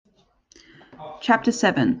Chapter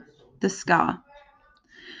 7. The Scar.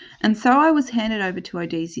 And so I was handed over to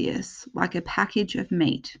Odysseus like a package of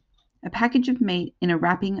meat. A package of meat in a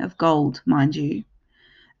wrapping of gold, mind you.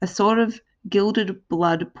 A sort of gilded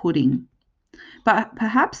blood pudding. But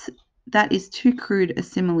perhaps that is too crude a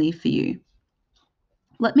simile for you.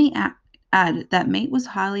 Let me add that meat was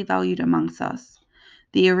highly valued amongst us.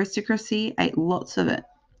 The aristocracy ate lots of it.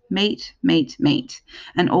 Meat, meat, meat.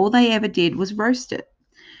 And all they ever did was roast it.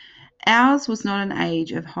 Ours was not an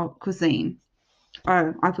age of hot cuisine.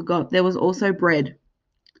 Oh, I forgot. There was also bread.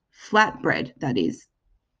 Flat bread, that is.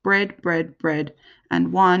 Bread, bread, bread,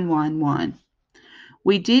 and wine, wine, wine.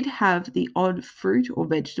 We did have the odd fruit or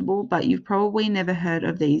vegetable, but you've probably never heard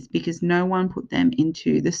of these because no one put them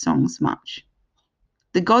into the songs much.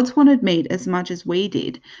 The gods wanted meat as much as we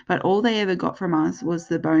did, but all they ever got from us was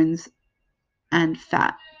the bones and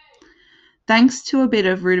fat. Thanks to a bit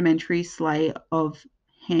of rudimentary sleight of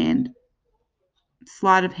hand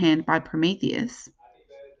by Prometheus,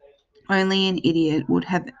 only an idiot would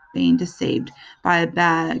have been deceived by a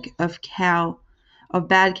bag of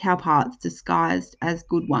bad cow parts disguised as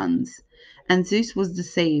good ones, and Zeus was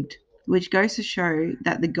deceived, which goes to show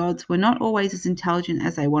that the gods were not always as intelligent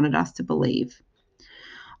as they wanted us to believe.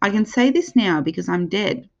 I can say this now because I'm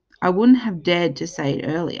dead. I wouldn't have dared to say it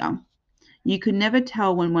earlier. You could never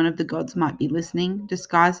tell when one of the gods might be listening,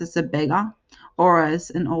 disguised as a beggar, or as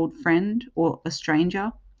an old friend, or a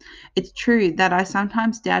stranger. It's true that I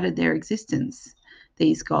sometimes doubted their existence,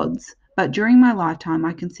 these gods, but during my lifetime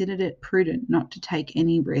I considered it prudent not to take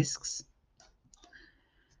any risks.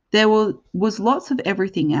 There was lots of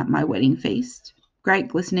everything at my wedding feast. Great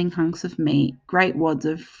glistening hunks of meat, great wads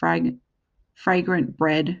of fragrant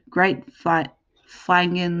bread, great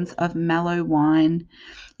flagons of mellow wine.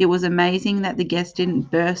 It was amazing that the guests didn't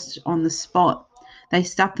burst on the spot. They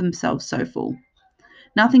stuffed themselves so full.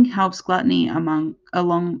 Nothing helps gluttony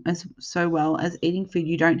along as so well as eating food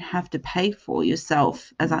you don't have to pay for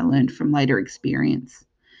yourself, as I learned from later experience.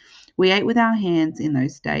 We ate with our hands in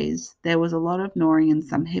those days. There was a lot of gnawing and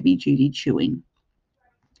some heavy-duty chewing.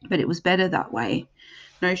 But it was better that way.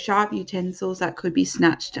 No sharp utensils that could be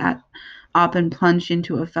snatched up and plunged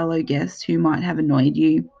into a fellow guest who might have annoyed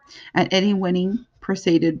you. At any wedding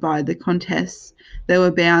preceded by the contests, there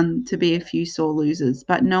were bound to be a few sore losers,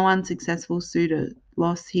 but no unsuccessful suitor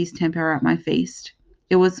lost his temper at my feast.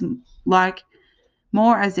 It was like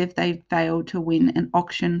more as if they failed to win an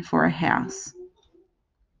auction for a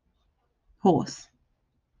horse.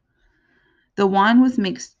 The wine was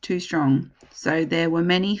mixed too strong, so there were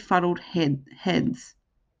many fuddled heads.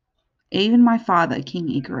 Even my father, King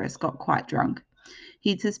Icarus, got quite drunk.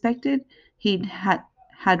 He'd suspected he'd had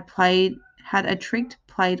a trick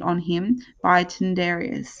played on him by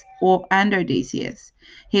Tyndareus and Odysseus.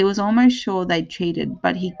 He was almost sure they'd cheated,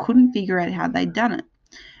 but he couldn't figure out how they'd done it.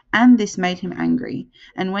 And this made him angry.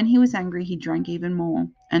 And when he was angry, he drank even more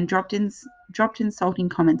and dropped insulting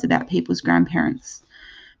comments about people's grandparents.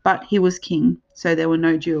 But he was king, so there were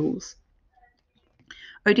no duels.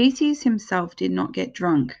 Odysseus himself did not get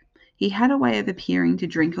drunk. He had a way of appearing to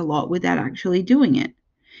drink a lot without actually doing it.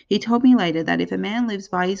 He told me later that if a man lives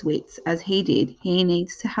by his wits, as he did, he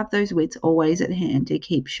needs to have those wits always at hand to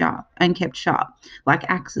keep kept sharp, like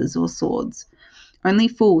axes or swords. Only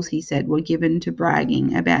fools, he said, were given to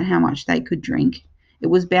bragging about how much they could drink. It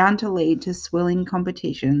was bound to lead to swilling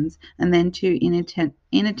competitions and then to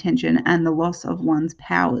inattention and the loss of one's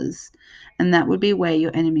powers, and that would be where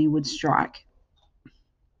your enemy would strike.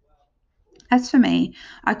 As for me,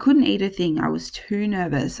 I couldn't eat a thing. I was too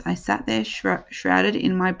nervous. I sat there shrouded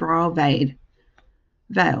in my bridal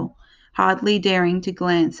veil, hardly daring to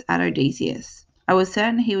glance at Odysseus. I was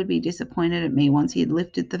certain he would be disappointed at me once he had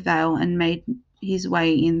lifted the veil and made his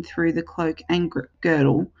way in through the cloak and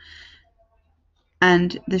girdle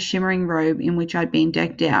and the shimmering robe in which I'd been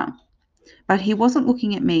decked out. But he wasn't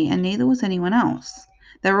looking at me, and neither was anyone else.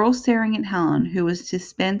 They were all staring at Helen, who was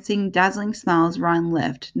dispensing dazzling smiles right and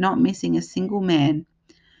left, not missing a single man.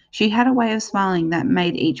 She had a way of smiling that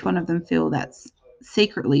made each one of them feel that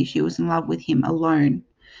secretly she was in love with him alone.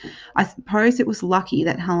 I suppose it was lucky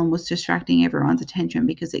that Helen was distracting everyone's attention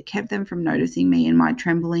because it kept them from noticing me in my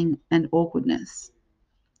trembling and awkwardness.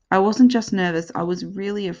 I wasn't just nervous, I was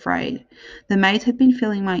really afraid. The maids had been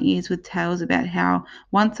filling my ears with tales about how,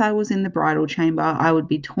 once I was in the bridal chamber, I would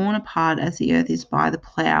be torn apart as the earth is by the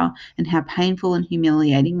plough, and how painful and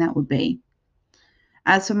humiliating that would be.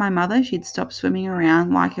 As for my mother, she'd stopped swimming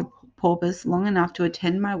around like a porpoise long enough to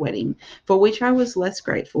attend my wedding, for which I was less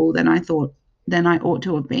grateful than I ought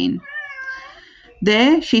to have been.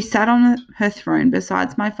 There she sat on her throne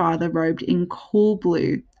beside my father, robed in cool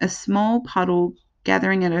blue, a small puddle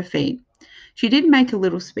gathering at her feet. She did make a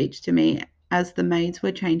little speech to me as the maids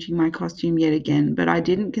were changing my costume yet again, but I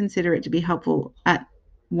didn't consider it to be helpful at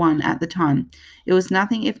the time. It was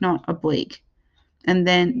nothing if not oblique. But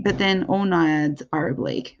then all naiads are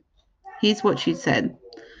oblique. Here's what she said.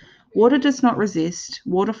 Water does not resist,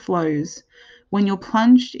 water flows. When you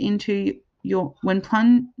plunge your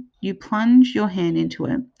hand into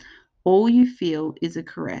it, all you feel is a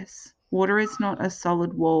caress. Water is not a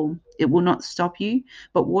solid wall. It will not stop you,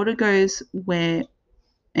 but water goes where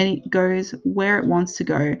it wants to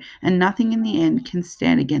go, and nothing in the end can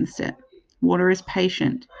stand against it. Water is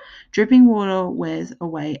patient. Dripping water wears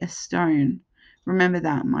away a stone. Remember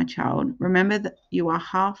that, my child. Remember that you are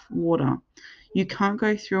half water. You can't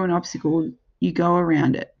go through an obstacle, you go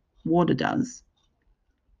around it. Water does.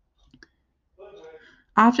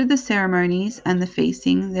 After the ceremonies and the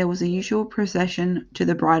feasting, there was a usual procession to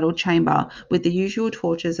the bridal chamber, with the usual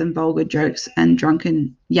torches and vulgar jokes and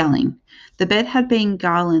drunken yelling. The bed had been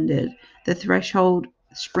garlanded, the threshold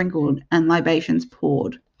sprinkled, and libations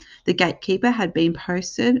poured. The gatekeeper had been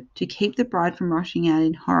posted to keep the bride from rushing out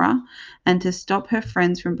in horror, and to stop her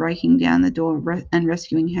friends from breaking down the door and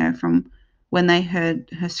rescuing her from when they heard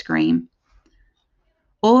her scream.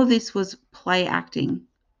 All of this was play acting.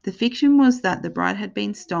 The fiction was that the bride had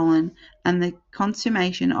been stolen, and the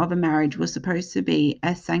consummation of a marriage was supposed to be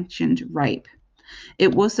a sanctioned rape.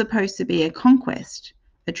 It was supposed to be a conquest,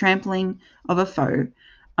 a trampling of a foe,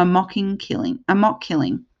 a mock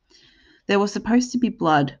killing. There was supposed to be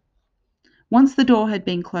blood. Once the door had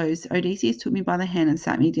been closed, Odysseus took me by the hand and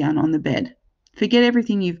sat me down on the bed. Forget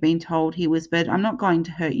everything you've been told, he whispered. I'm not going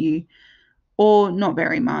to hurt you. Or not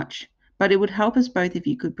very much. But it would help us both if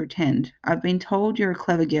you could pretend. I've been told you're a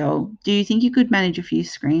clever girl. Do you think you could manage a few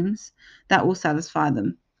screams? That will satisfy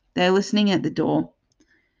them. They're listening at the door.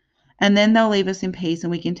 And then they'll leave us in peace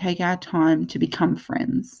and we can take our time to become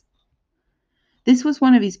friends. This was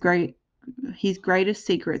one of his greatest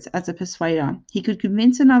secrets as a persuader. He could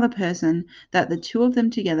convince another person that the two of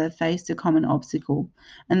them together faced a common obstacle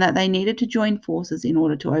and that they needed to join forces in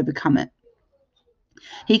order to overcome it.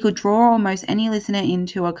 He could draw almost any listener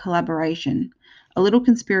into a collaboration, a little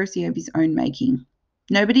conspiracy of his own making.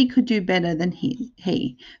 Nobody could do better than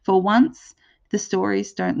he. For once, the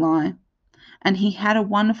stories don't lie. And he had a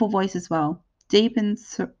wonderful voice as well, deep and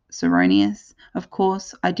sonorous. Of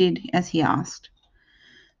course, I did as he asked.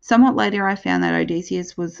 Somewhat later, I found that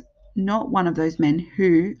Odysseus was not one of those men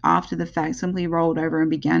who, after the fact, simply rolled over and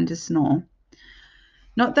began to snore.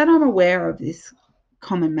 Not that I'm aware of this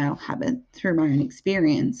common male habit through my own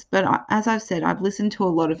experience, but as I've said, I've listened to a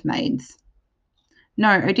lot of maids. No,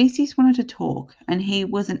 Odysseus wanted to talk, and he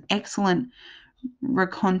was an excellent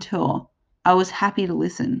raconteur. I was happy to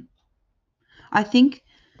listen. I think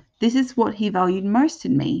this is what he valued most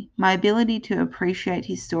in me, my ability to appreciate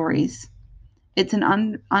his stories. It's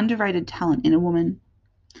an underrated talent in a woman.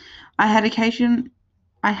 I had occasion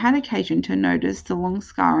to notice the long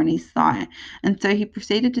scar on his thigh, and so he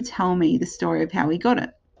proceeded to tell me the story of how he got it.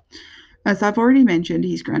 As I've already mentioned,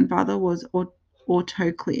 his grandfather was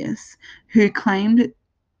Autocleus, who claimed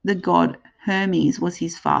the god Hermes was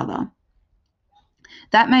his father.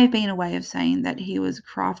 That may have been a way of saying that he was a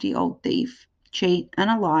crafty old thief, cheat, and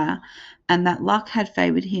a liar, and that luck had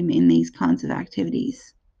favored him in these kinds of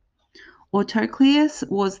activities. Autocleus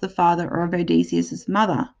was the father of Odysseus'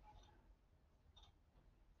 mother,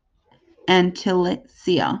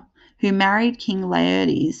 Antilochia, who married King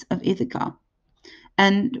Laertes of Ithaca,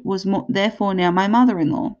 and was therefore now my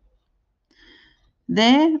mother-in-law.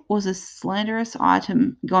 There was a slanderous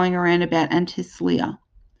item going around about Antilochia.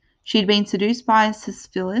 She had been seduced by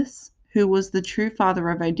Cisphilus, who was the true father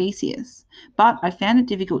of Odysseus, but I found it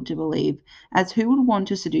difficult to believe, as who would want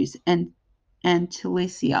to seduce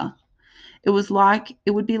Antilochia? It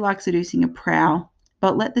would be like seducing a prow,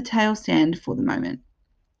 but let the tale stand for the moment.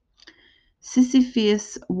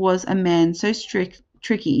 Sisyphus was a man so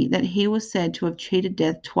tricky that he was said to have cheated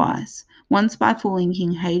death twice, once by fooling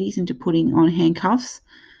King Hades into putting on handcuffs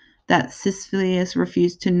that Sisyphus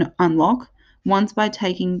refused to unlock, once by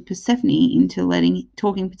talking Persephone into letting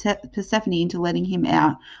him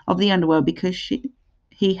out of the underworld because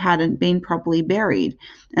he hadn't been properly buried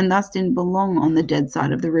and thus didn't belong on the dead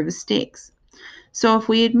side of the river Styx. So if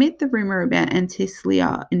we admit the rumor about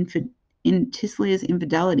Antilochia's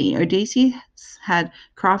infidelity, Odysseus had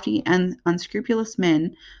crafty and unscrupulous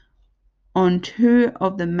men on two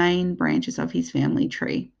of the main branches of his family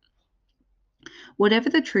tree.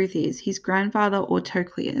 Whatever the truth is, his grandfather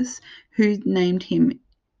Autocleus, who'd named him,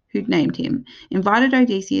 invited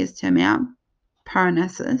Odysseus to Mount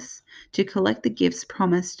Parnassus to collect the gifts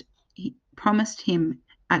promised him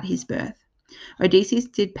at his birth. Odysseus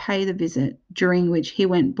did pay the visit, during which he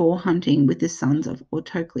went boar hunting with the sons of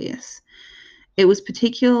Autocleus. It was a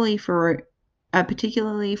particularly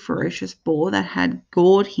ferocious boar that had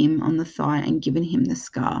gored him on the thigh and given him the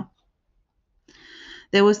scar.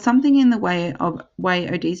 There was something in the way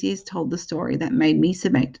Odysseus told the story that made me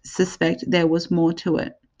suspect there was more to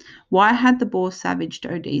it. Why had the boar savaged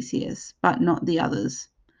Odysseus, but not the others?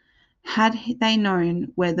 Had they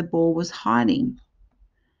known where the boar was hiding?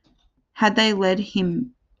 Had they led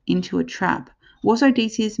him into a trap? Was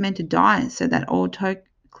Odysseus meant to die so that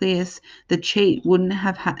Autocleus the cheat wouldn't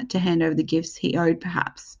have had to hand over the gifts he owed,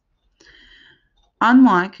 perhaps?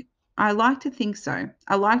 I like to think so.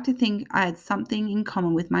 I like to think I had something in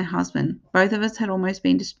common with my husband. Both of us had almost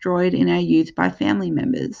been destroyed in our youth by family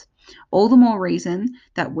members. All the more reason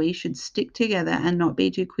that we should stick together and not be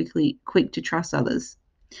too quick to trust others.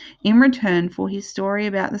 In return for his story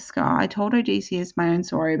about the scar, I told Odysseus my own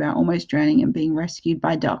story about almost drowning and being rescued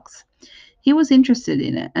by ducks. He was interested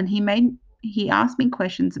in it, and he asked me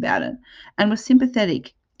questions about it and was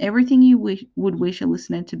sympathetic, everything you would wish a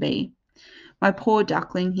listener to be. My poor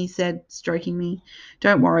duckling, he said, stroking me.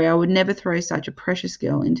 Don't worry, I would never throw such a precious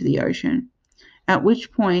girl into the ocean. At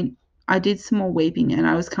which point I did some more weeping, and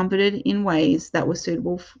I was comforted in ways that were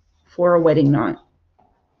suitable for a wedding night.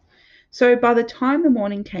 So by the time the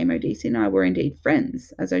morning came, Odysseus and I were indeed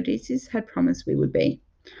friends, as Odysseus had promised we would be.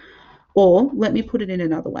 Or, let me put it in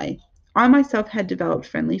another way, I myself had developed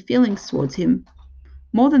friendly feelings towards him.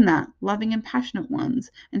 More than that, loving and passionate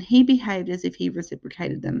ones, and he behaved as if he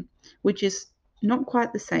reciprocated them, which is not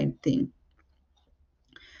quite the same thing.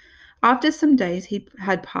 After some days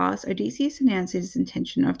had passed, Odysseus announced his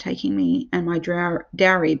intention of taking me and my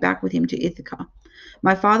dowry back with him to Ithaca.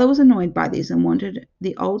 My father was annoyed by this and wanted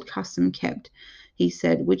the old custom kept, he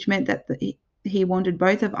said, which meant that he wanted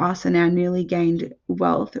both of us and our newly gained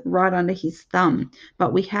wealth right under his thumb.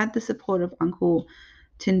 But we had the support of Uncle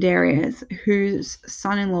Tyndareus, whose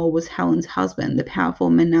son-in-law was Helen's husband, the powerful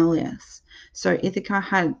Menelaus. So Ithaca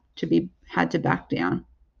had to back down.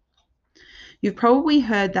 You've probably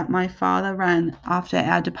heard that my father ran after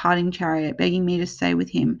our departing chariot, begging me to stay with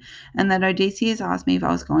him, and that Odysseus asked me if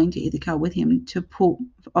I was going to Ithaca with him to pull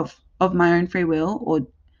of my own free will, or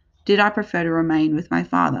did I prefer to remain with my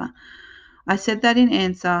father? I said that in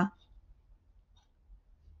answer.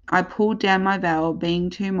 I pulled down my veil,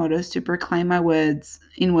 being too modest to proclaim my words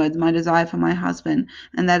my desire for my husband,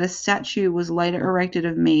 and that a statue was later erected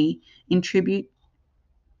of me in tribute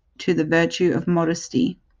to the virtue of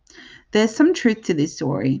modesty. There's some truth to this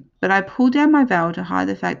story, but I pulled down my veil to hide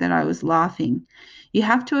the fact that I was laughing. You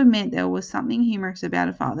have to admit there was something humorous about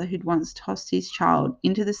a father who'd once tossed his child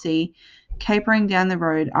into the sea, capering down the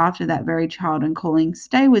road after that very child and calling,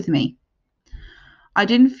 "Stay with me." I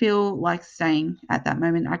didn't feel like staying at that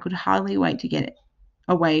moment. I could hardly wait to get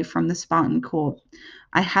away from the Spartan court.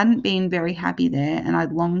 I hadn't been very happy there, and I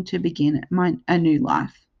longed to begin a new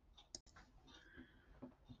life.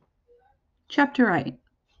 Chapter 8.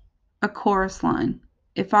 A chorus line.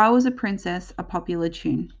 If I Was a Princess, a popular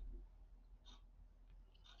tune.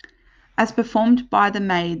 As performed by the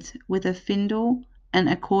maids with a findle, an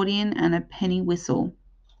accordion, and a penny whistle.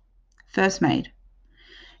 First maid.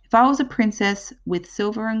 If I was a princess with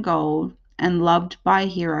silver and gold, and loved by a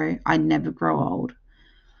hero, I'd never grow old.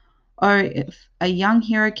 Oh, if a young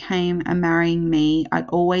hero came a marrying me, I'd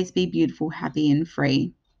always be beautiful, happy, and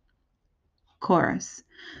free. Chorus.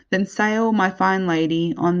 Then sail, my fine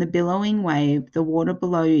lady, on the billowing wave, the water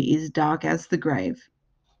below you is dark as the grave.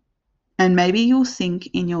 And maybe you'll sink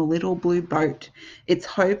in your little blue boat. It's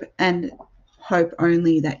hope and hope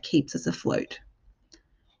only that keeps us afloat.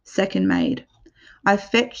 Second maid. I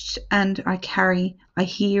fetch and I carry, I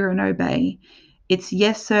hear and obey. It's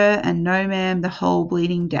yes, sir, and no, ma'am, the whole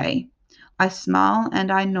bleeding day. I smile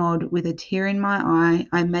and I nod with a tear in my eye.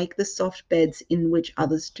 I make the soft beds in which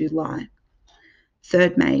others do lie.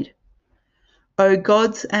 Third maid. O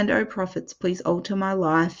gods and O prophets, please alter my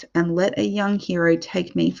life, and let a young hero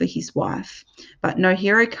take me for his wife. But no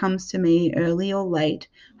hero comes to me, early or late.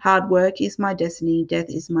 Hard work is my destiny, death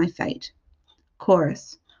is my fate.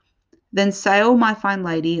 Chorus. Then sail, my fine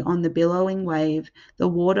lady, on the billowing wave. The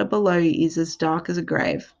water below is as dark as a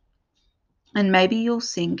grave. And maybe you'll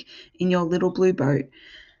sink in your little blue boat.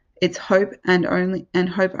 It's hope and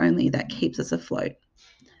hope only that keeps us afloat.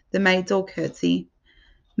 The maids all curtsy.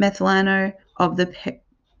 Methlano of the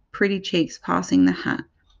pretty cheeks passing the hat.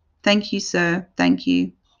 Thank you, sir. Thank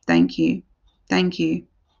you. Thank you. Thank you.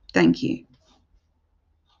 Thank you.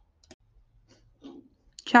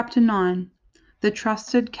 Chapter 9. The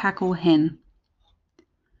Trusted Cackle Hen.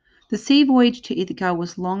 The sea voyage to Ithaca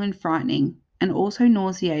was long and frightening, and also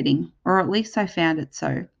nauseating, or at least I found it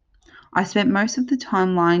so. I spent most of the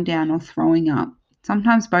time lying down or throwing up,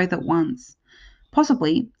 sometimes both at once.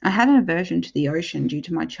 Possibly, I had an aversion to the ocean due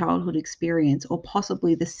to my childhood experience, or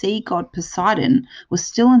possibly the sea god Poseidon was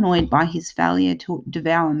still annoyed by his failure to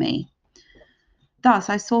devour me. Thus,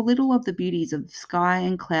 I saw little of the beauties of sky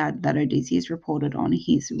and cloud that Odysseus reported on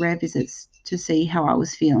his rare visits to see how I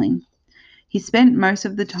was feeling. He spent most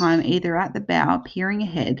of the time either at the bow, peering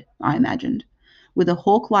ahead, I imagined, with a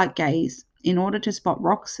hawk-like gaze, in order to spot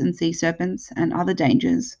rocks and sea serpents and other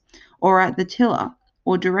dangers, or at the tiller,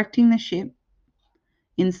 or directing the ship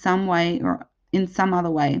in some way or in some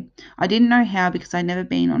other way. I didn't know how because I'd never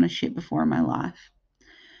been on a ship before in my life.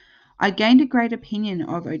 I gained a great opinion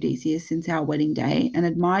of Odysseus since our wedding day and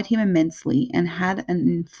admired him immensely and had an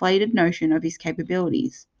inflated notion of his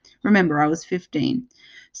capabilities. Remember, I was 15.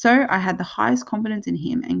 So I had the highest confidence in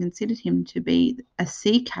him and considered him to be a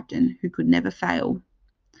sea captain who could never fail.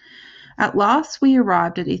 At last we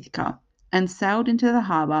arrived at Ithaca and sailed into the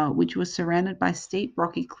harbour, which was surrounded by steep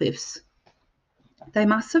rocky cliffs. They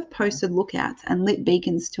must have posted lookouts and lit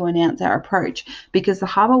beacons to announce our approach because the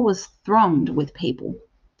harbour was thronged with people.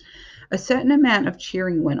 A certain amount of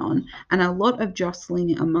cheering went on, and a lot of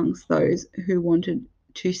jostling amongst those who wanted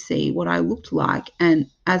to see what I looked like and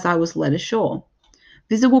as I was led ashore.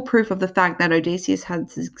 Visible proof of the fact that Odysseus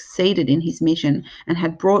had succeeded in his mission and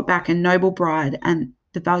had brought back a noble bride and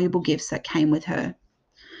the valuable gifts that came with her.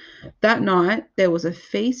 That night there was a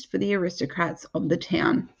feast for the aristocrats of the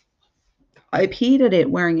town. I appeared at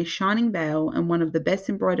it wearing a shining veil and one of the best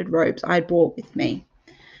embroidered robes I had brought with me,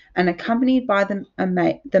 and accompanied by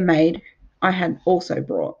the maid I had also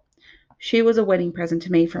brought. She was a wedding present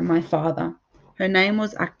to me from my father. Her name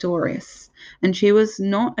was Actorius, and she was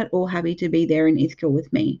not at all happy to be there in Ithaca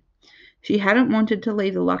with me. She hadn't wanted to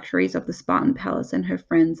leave the luxuries of the Spartan palace and her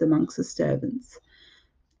friends amongst the servants,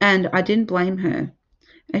 and I didn't blame her.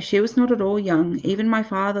 As she was not at all young, even my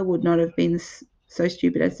father would not have been so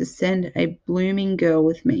stupid as to send a blooming girl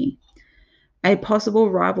with me, a possible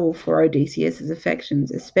rival for Odysseus's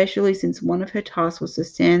affections, especially since one of her tasks was to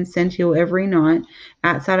stand sentinel every night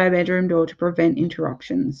outside our bedroom door to prevent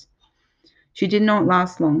interruptions. She did not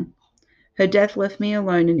last long. Her death left me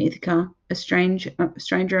alone in Ithaca, a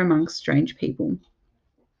stranger amongst strange people.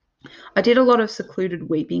 I did a lot of secluded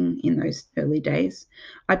weeping in those early days.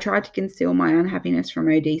 I tried to conceal my unhappiness from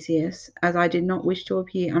Odysseus, as I did not wish to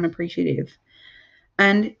appear unappreciative,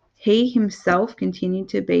 and he himself continued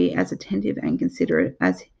to be as attentive and considerate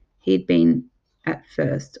as he had been at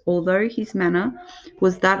first, although his manner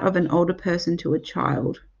was that of an older person to a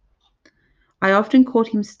child. I often caught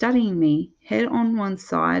him studying me, head on one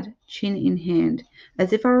side, chin in hand,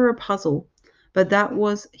 as if I were a puzzle, but that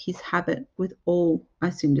was his habit with all,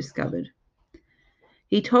 I soon discovered.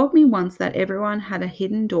 He told me once that everyone had a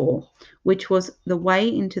hidden door, which was the way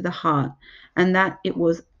into the heart, and that it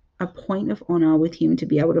was a point of honor with him to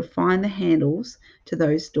be able to find the handles to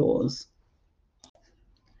those doors.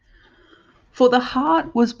 For the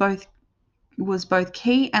heart was both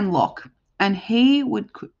key and lock, and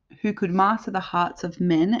who could master the hearts of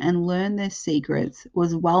men and learn their secrets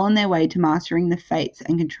was well on their way to mastering the fates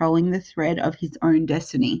and controlling the thread of his own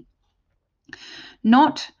destiny.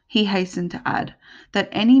 Not, he hastened to add, that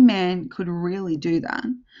any man could really do that.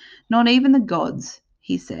 Not even the gods,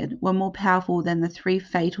 he said, were more powerful than the three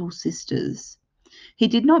fatal sisters. He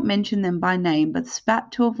did not mention them by name, but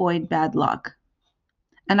spat to avoid bad luck.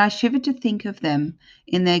 And I shivered to think of them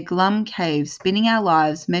in their glum caves, spinning our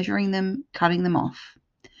lives, measuring them, cutting them off.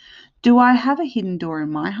 Do I have a hidden door in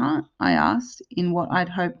my heart? I asked, in what I'd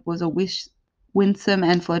hoped was a winsome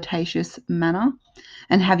and flirtatious manner.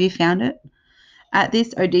 And have you found it? At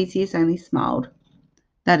this, Odysseus only smiled.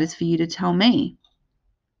 That is for you to tell me.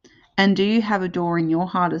 And do you have a door in your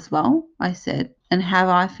heart as well? I said. And have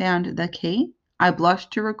I found the key? I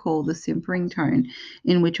blushed to recall the simpering tone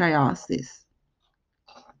in which I asked this.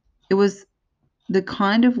 It was the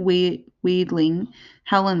kind of wheedling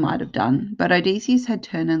Helen might have done, but Odysseus had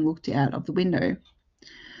turned and looked out of the window.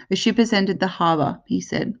 A ship has entered the harbour, he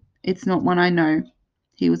said. It's not one I know.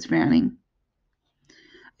 He was frowning.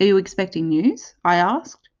 Are you expecting news? I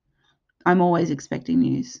asked. I'm always expecting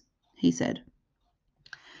news, he said.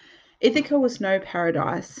 Ithaca was no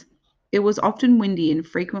paradise. It was often windy and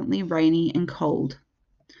frequently rainy and cold.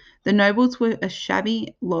 The nobles were a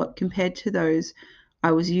shabby lot compared to those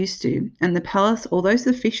I was used to, and the palace, although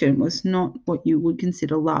sufficient, was not what you would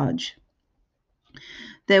consider large.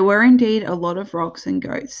 There were indeed a lot of rocks and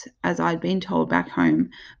goats, as I'd been told back home,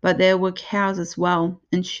 but there were cows as well,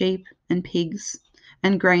 and sheep and pigs,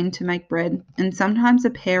 and grain to make bread, and sometimes a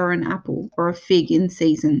pear or an apple or a fig in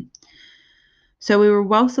season. So we were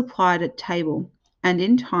well supplied at table, and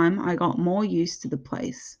in time I got more used to the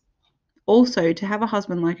place. Also, to have a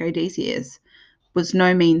husband like Odysseus was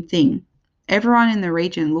no mean thing. Everyone in the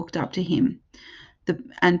region looked up to him,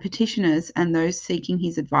 and petitioners and those seeking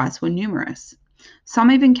his advice were numerous. Some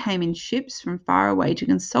even came in ships from far away to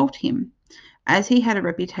consult him, as he had a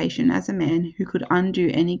reputation as a man who could undo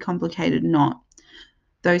any complicated knot,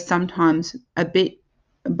 though sometimes a bit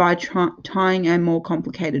by tying a more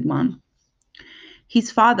complicated one. His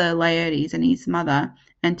father, Laertes, and his mother,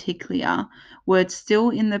 Anticlea, were still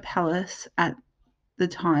in the palace at the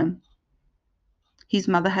time. His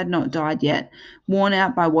mother had not died yet, worn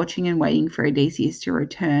out by watching and waiting for Odysseus to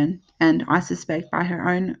return, and, I suspect, by her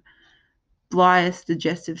own bilious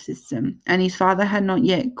digestive system, and his father had not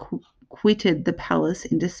yet quitted the palace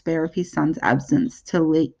in despair of his son's absence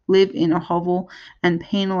to live in a hovel and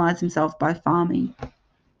penalize himself by farming.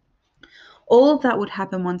 All of that would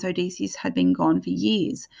happen once Odysseus had been gone for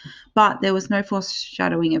years, but there was no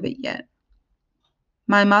foreshadowing of it yet.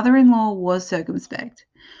 My mother-in-law was circumspect.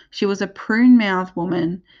 She was a prune-mouthed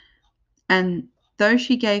woman, and though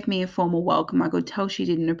she gave me a formal welcome, I could tell she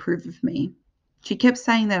didn't approve of me. She kept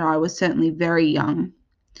saying that I was certainly very young.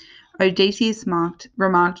 Odysseus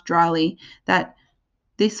remarked dryly that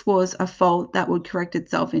this was a fault that would correct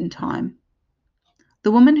itself in time.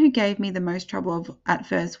 The woman who gave me the most trouble at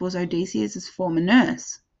first was Odysseus's former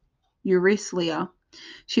nurse, Euryslia.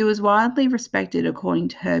 She was widely respected according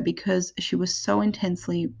to her because she was so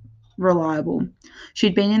intensely reliable.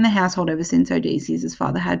 She'd been in the household ever since Odysseus'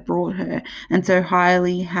 father had brought her, and so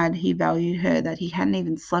highly had he valued her that he hadn't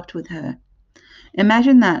even slept with her.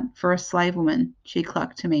 Imagine that for a slave woman, she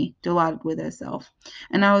clucked to me, delighted with herself.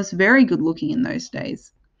 And I was very good looking in those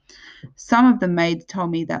days. Some of the maids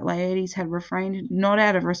told me that Laertes had refrained not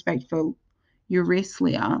out of respect for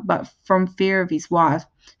Euryslia, but from fear of his wife,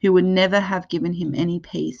 who would never have given him any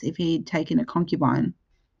peace if he had taken a concubine.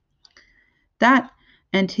 That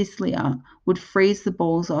Anticlea would freeze the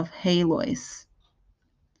balls of Helios,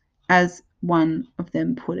 as one of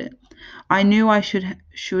them put it. I knew I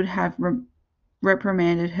should have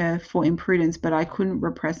reprimanded her for imprudence, but I couldn't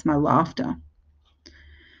repress my laughter.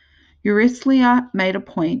 Euryslia made a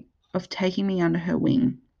point of taking me under her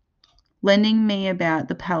wing, lending me about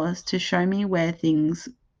the palace to show me where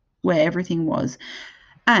everything was,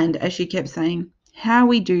 and, as she kept saying, how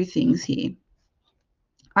we do things here.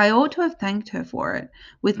 I ought to have thanked her for it,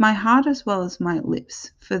 with my heart as well as my lips,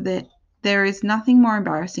 for there is nothing more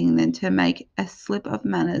embarrassing than to make a slip of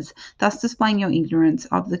manners, thus displaying your ignorance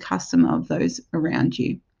of the custom of those around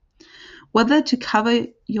you. Whether to cover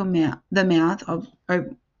the mouth of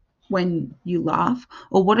when you laugh,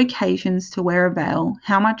 or what occasions to wear a veil,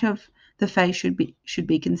 how much of the face should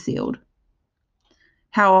be concealed,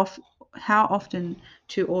 how often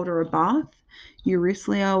to order a bath.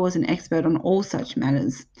 Euryslia was an expert on all such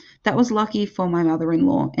matters. That was lucky for my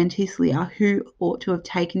mother-in-law, Anticlea, who ought to have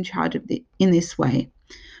taken charge of in this way,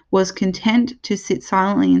 was content to sit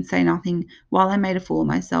silently and say nothing while I made a fool of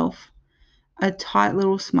myself, a tight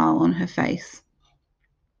little smile on her face.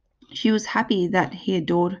 She was happy that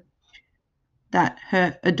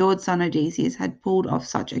her adored son Odysseus had pulled off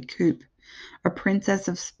such a coup, a princess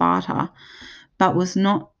of Sparta, but was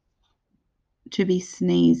not to be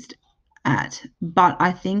sneezed at. But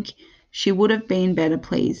I think she would have been better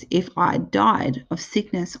pleased if I died of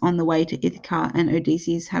sickness on the way to Ithaca and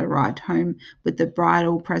Odysseus had arrived home with the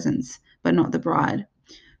bridal presents, but not the bride.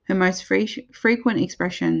 Her most frequent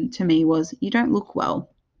expression to me was, "You don't look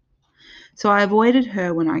well." So I avoided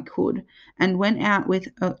her when I could, and went out with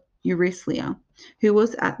Euryslia, who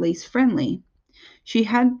was at least friendly. She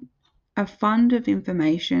had a fund of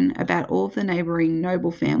information about all the neighbouring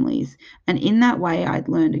noble families, and in that way I'd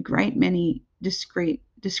learned a great many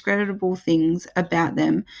discreditable things about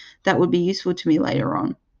them that would be useful to me later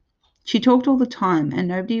on. She talked all the time, and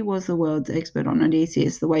nobody was the world's expert on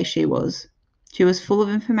Odysseus the way she was. She was full of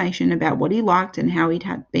information about what he liked and how he'd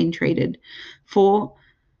been treated, for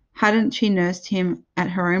hadn't she nursed him at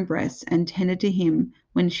her own breast and tended to him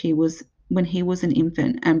when he was an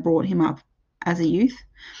infant and brought him up as a youth?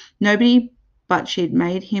 Nobody but she'd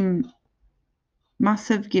made him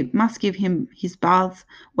must give him his baths,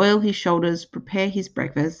 oil his shoulders, prepare his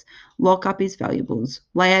breakfast, lock up his valuables,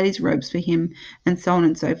 lay out his robes for him, and so on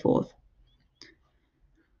and so forth.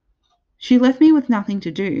 She left me with nothing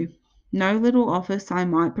to do, no little office I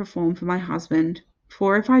might perform for my husband,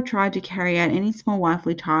 for if I tried to carry out any small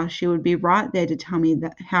wifely task, she would be right there to tell me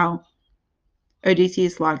how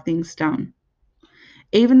Odysseus liked things done.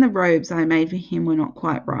 Even the robes I made for him were not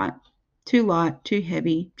quite right. Too light, too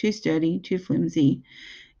heavy, too sturdy, too flimsy.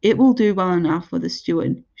 "It will do well enough for the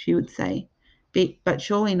steward," she would say. but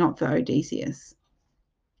surely not for Odysseus.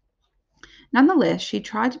 Nonetheless, she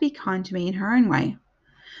tried to be kind to me in her own way.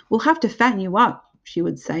 "We'll have to fatten you up," she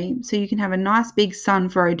would say, "so you can have a nice big son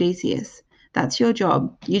for Odysseus. That's your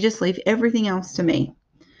job. You just leave everything else to me."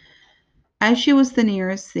 As she was the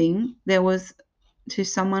nearest thing there was to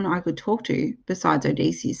someone I could talk to, besides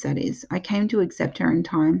Odysseus, that is, I came to accept her in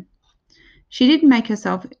time. She didn't make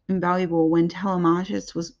herself invaluable when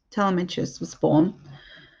Telemachus was born.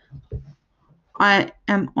 I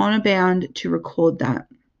am honor bound to record that.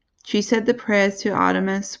 She said the prayers to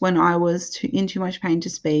Artemis when I was in too much pain to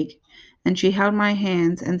speak, and she held my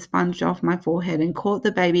hands and sponged off my forehead and caught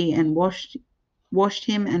the baby and washed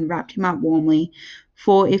him and wrapped him up warmly,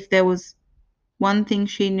 for if there was one thing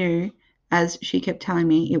she knew, as she kept telling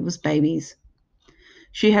me, it was babies.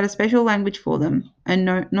 She had a special language for them, a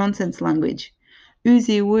nonsense language.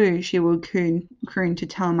 "Oozy woo," she would croon to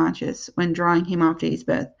Telemachus when drying him after his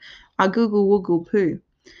birth. "A google woogle poo."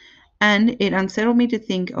 And it unsettled me to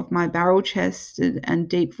think of my barrel-chested and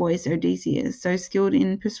deep-voiced Odysseus, so skilled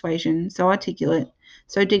in persuasion, so articulate,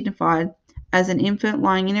 so dignified, as an infant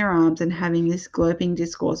lying in her arms and having this gulping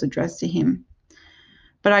discourse addressed to him.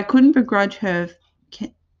 But I couldn't begrudge her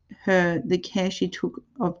the care she took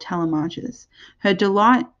of Telemachus. Her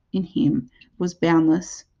delight in him was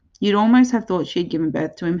boundless. You'd almost have thought she had given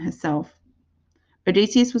birth to him herself.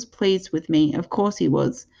 Odysseus was pleased with me. Of course he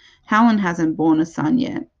was. "Helen hasn't borne a son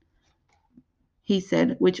yet," he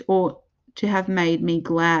said, "which ought to have made me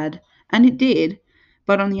glad." And it did.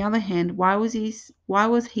 But on the other hand, why was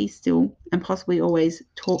he still, and possibly always,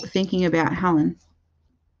 thinking about Helen?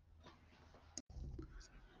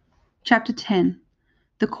 Chapter 10.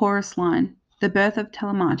 The chorus line. The birth of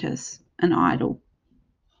Telemachus, an idol.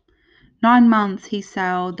 9 months he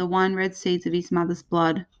sailed the wine-red seas of his mother's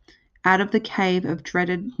blood. Out of the cave of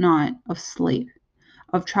dreaded night, of sleep,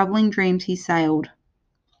 of troubling dreams he sailed.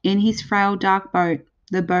 In his frail dark boat,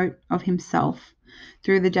 the boat of himself,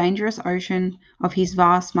 through the dangerous ocean of his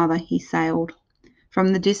vast mother he sailed.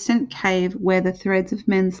 From the distant cave where the threads of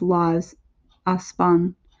men's lives are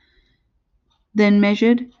spun, then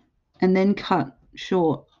measured and then cut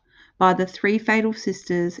short by the 3 fatal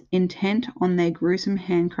sisters intent on their gruesome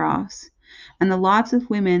handcrafts, and the lives of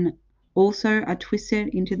women also are twisted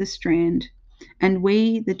into the strand, and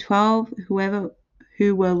we, the 12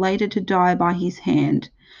 who were later to die by his hand,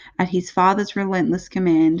 at his father's relentless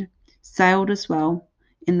command, sailed as well,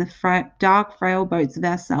 in the dark frail boats of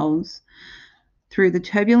ourselves, through the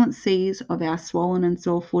turbulent seas of our swollen and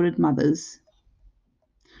sore-footed mothers,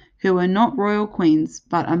 who were not royal queens,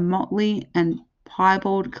 but a motley and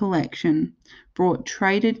piebald collection, brought,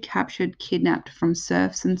 traded, captured, kidnapped from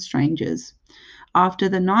serfs and strangers. After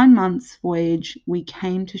the 9 months' voyage we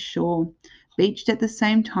came to shore, beached at the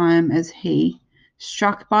same time as he,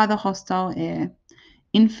 struck by the hostile air,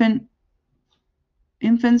 infants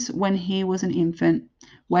when he was an infant,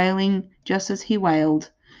 wailing just as he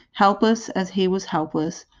wailed, helpless as he was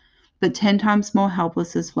helpless, but 10 times more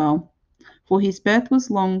helpless as well. For his birth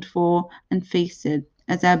was longed for and feasted,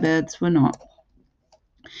 as our births were not.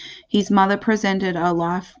 His mother presented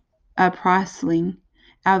a priceling.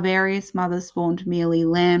 Our various mothers spawned merely,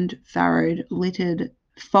 lambed, farrowed, littered,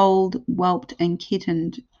 foaled, whelped, and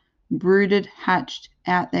kittened, brooded, hatched,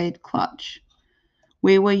 out they'd clutch.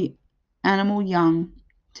 We were animal young,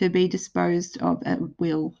 to be disposed of at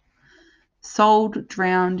will. Sold,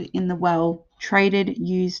 drowned in the well, traded,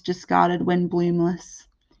 used, discarded when bloomless.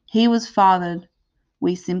 He was fathered,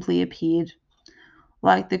 we simply appeared,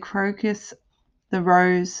 like the crocus, the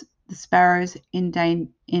rose, the sparrows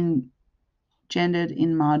engendered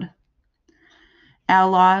in mud. Our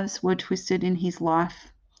lives were twisted in his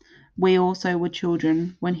life. We also were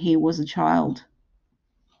children when he was a child.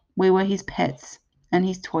 We were his pets and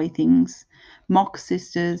his toy things, mock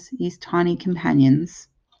sisters, his tiny companions.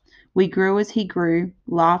 We grew as he grew,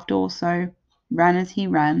 laughed also, ran as he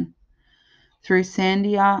ran, through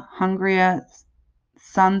sandier, hungrier,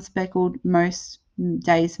 sun-speckled, most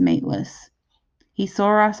days meatless. He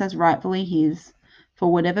saw us as rightfully his,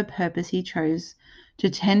 for whatever purpose he chose, to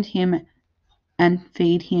tend him and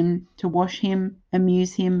feed him, to wash him,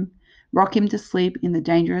 amuse him, rock him to sleep in the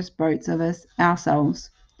dangerous boats of ourselves.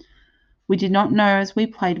 We did not know as we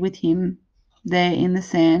played with him, there in the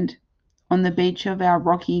sand, on the beach of our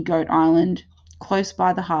rocky goat island, close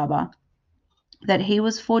by the harbour, that he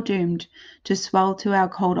was foredoomed to swell to our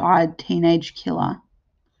cold-eyed teenage killer.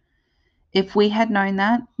 If we had known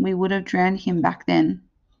that, we would have drowned him back then.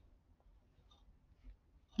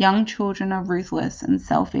 Young children are ruthless and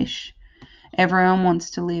selfish. Everyone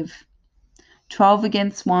wants to live. 12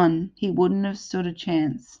 against 1, he wouldn't have stood a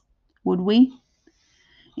chance. Would we?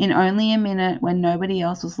 in only a minute when nobody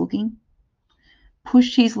else was looking,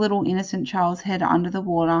 pushed his little innocent child's head under the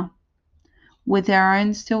water with our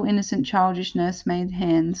own still innocent childish nursemaid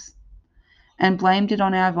hands, and blamed it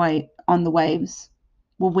on the waves.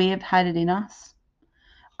 Will we have had it in us?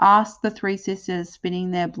 Asked the three sisters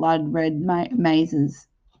spinning their blood-red mazes,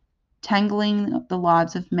 tangling the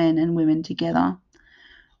lives of men and women together.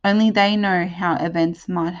 Only they know how events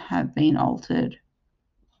might have been altered.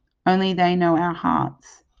 Only they know our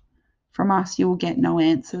hearts. From us you will get no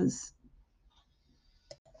answers.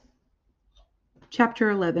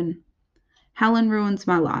 Chapter 11. Helen ruins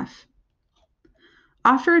my life.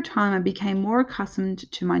 After a time I became more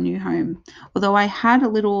accustomed to my new home, although I had a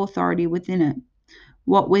little authority within it,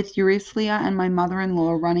 what with Eurycleia and my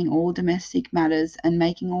mother-in-law running all domestic matters and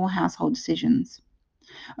making all household decisions.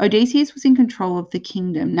 Odysseus was in control of the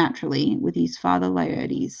kingdom naturally, with his father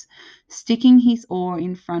Laertes, sticking his oar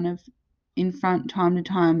in front time to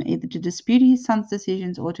time, either to dispute his son's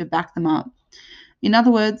decisions or to back them up. In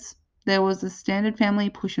other words, there was a standard family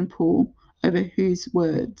push and pull over whose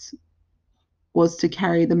words was to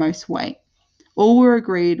carry the most weight. All were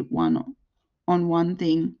agreed on one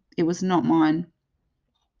thing: it was not mine.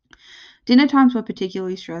 Dinner times were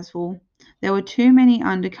particularly stressful. There were too many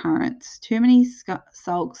undercurrents, too many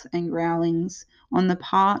sulks and growlings on the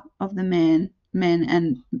part of the men,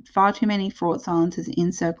 and far too many fraught silences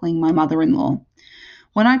encircling my mother-in-law.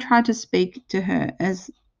 When I tried to speak to her, as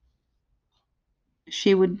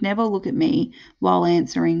she would never look at me while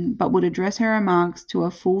answering, but would address her remarks to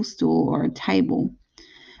a full stool or a table.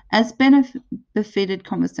 As befitted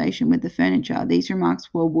conversation with the furniture, these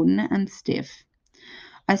remarks were wooden and stiff.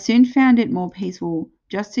 I soon found it more peaceful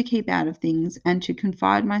just to keep out of things and to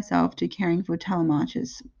confide myself to caring for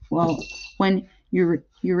Telemachus, when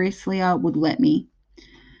Eurycleia would let me.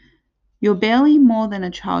 You're barely more than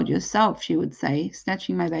a child yourself, she would say,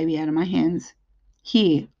 snatching my baby out of my hands.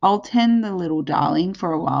 Here, I'll tend the little darling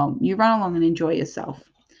for a while. You run along and enjoy yourself.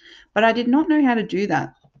 But I did not know how to do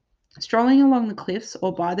that. Strolling along the cliffs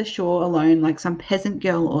or by the shore alone like some peasant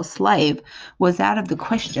girl or slave was out of the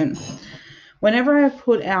question. Whenever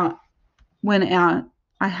I went out,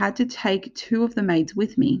 I had to take two of the maids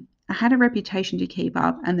with me. I had a reputation to keep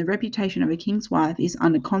up, and the reputation of a king's wife is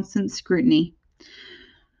under constant scrutiny.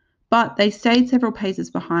 But they stayed several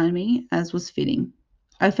paces behind me, as was fitting.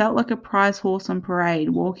 I felt like a prize horse on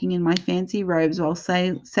parade, walking in my fancy robes while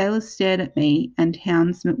sailors stared at me and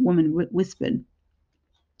townswomen whispered.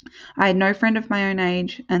 I had no friend of my own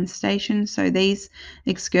age and station, so these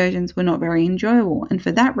excursions were not very enjoyable, and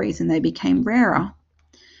for that reason they became rarer.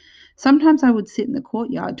 Sometimes I would sit in the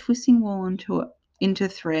courtyard, twisting wool into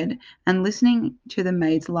thread and listening to the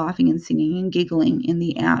maids laughing and singing and giggling in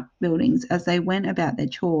the outbuildings as they went about their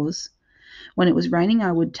chores. When it was raining,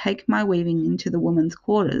 I would take my weaving into the women's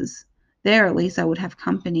quarters. There, at least, I would have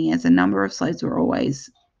company, as a number of slaves were always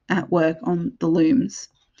at work on the looms.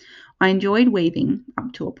 I enjoyed weaving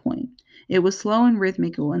up to a point. It was slow and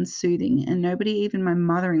rhythmical and soothing, and nobody, even my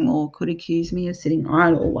mother-in-law, could accuse me of sitting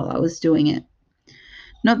idle while I was doing it.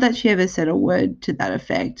 Not that she ever said a word to that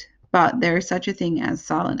effect, but there is such a thing as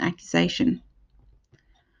silent accusation.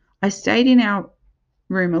 I stayed in our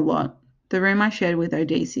room a lot, the room I shared with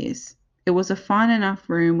Odysseus. It was a fine enough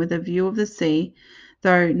room with a view of the sea,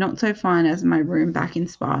 though not so fine as my room back in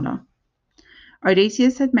Sparta.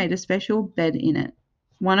 Odysseus had made a special bed in it,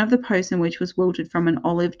 one of the posts in which was wilted from an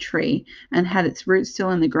olive tree and had its roots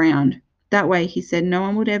still in the ground. That way, he said, no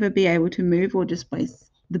one would ever be able to move or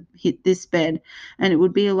displace this bed, and it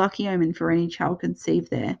would be a lucky omen for any child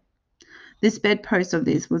conceived there. This bedpost of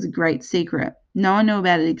this was a great secret. No one knew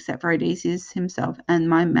about it except for Odysseus himself and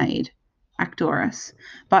my maid, Actorus,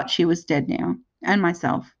 but she was dead now, and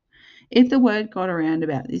myself. If the word got around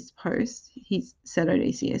about this post, said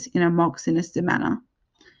Odysseus, in a mock sinister manner,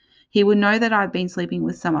 he would know that I'd been sleeping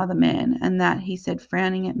with some other man, and that, he said,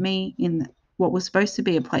 frowning at me in what was supposed to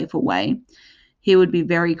be a playful way, he would be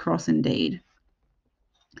very cross indeed.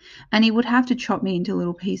 And he would have to chop me into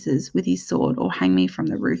little pieces with his sword or hang me from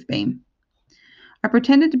the roof beam. I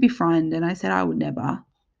pretended to be frightened, and I said I would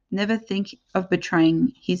never think of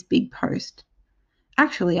betraying his big post.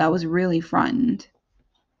 Actually, I was really frightened.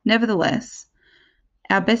 Nevertheless,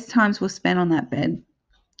 our best times were spent on that bed.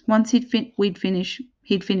 Once he'd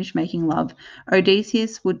finished making love,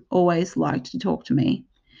 Odysseus would always like to talk to me.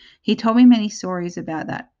 He told me many stories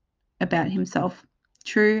about himself,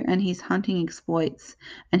 true, and his hunting exploits,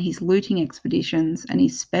 and his looting expeditions, and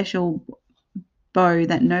his special bow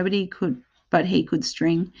that nobody could but he could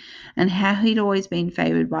string, and how he'd always been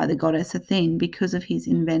favored by the goddess Athene because of his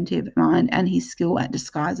inventive mind and his skill at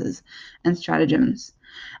disguises and stratagems,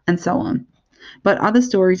 and so on. but other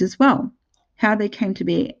stories as well. How there came to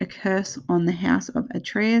be a curse on the house of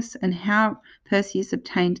Atreus, and how Perseus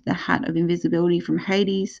obtained the hat of invisibility from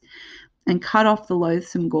Hades and cut off the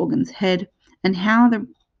loathsome Gorgon's head, and how the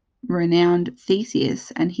renowned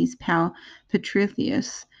Theseus and his pal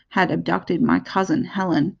Patroclus had abducted my cousin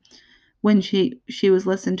Helen when she was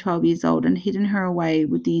less than 12 years old and hidden her away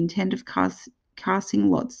with the intent of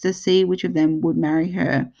casting lots to see which of them would marry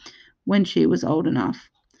her when she was old enough.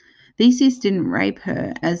 Theseus didn't rape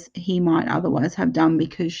her as he might otherwise have done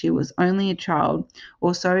because she was only a child,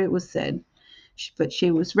 or so it was said, but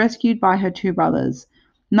she was rescued by her two brothers,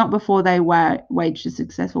 not before they waged a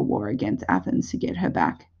successful war against Athens to get her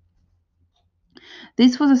back.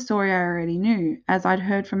 This was a story I already knew, as I'd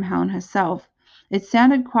heard from Helen herself. It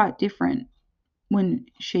sounded quite different when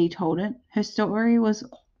she told it. Her story was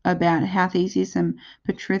about how Theseus and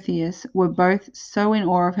Patroclus were both so in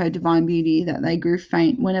awe of her divine beauty that they grew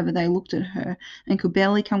faint whenever they looked at her and could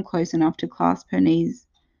barely come close enough to clasp her knees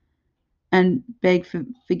and beg for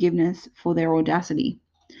forgiveness for their audacity.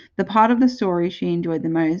 The part of the story she enjoyed the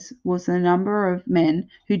most was the number of men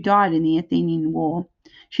who died in the Athenian war.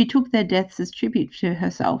 She took their deaths as tribute to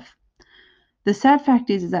herself. The sad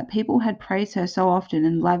fact is that people had praised her so often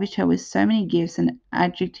and lavished her with so many gifts and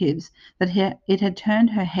adjectives that it had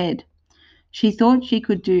turned her head. She thought she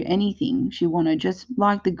could do anything she wanted, just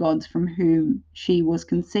like the gods from whom she was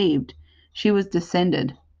conceived. She was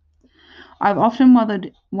descended. I've often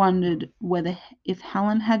wondered whether if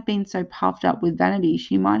Helen had been so puffed up with vanity,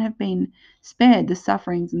 she might have been spared the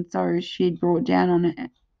sufferings and sorrows she had brought down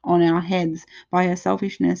on our heads by her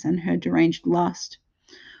selfishness and her deranged lust.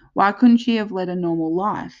 Why couldn't she have led a normal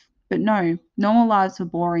life? But no, normal lives were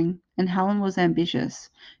boring, and Helen was ambitious.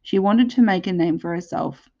 She wanted to make a name for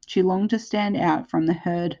herself. She longed to stand out from the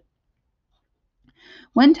herd.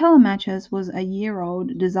 When Telemachus was a year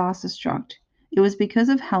old, disaster struck. It was because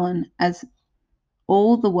of Helen, as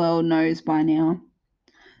all the world knows by now.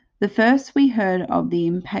 The first we heard of the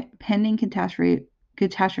impending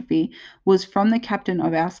catastrophe was from the captain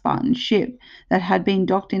of our Spartan ship that had been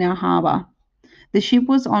docked in our harbour. The ship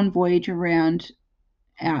was on voyage around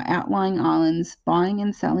our outlying islands, buying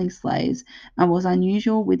and selling slaves, and was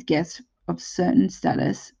unusual with guests of certain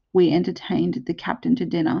status. We entertained the captain to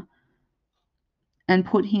dinner and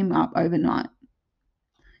put him up overnight.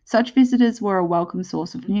 Such visitors were a welcome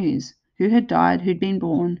source of news. Who had died, who'd been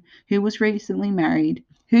born, who was recently married,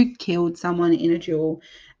 who'd killed someone in a duel,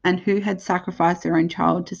 and who had sacrificed their own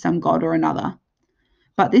child to some god or another.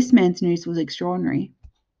 But this man's news was extraordinary.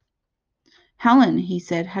 Helen, he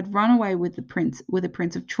said, had run away with a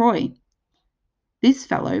prince of Troy. This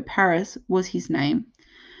fellow, Paris was his name,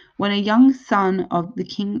 when a young son of the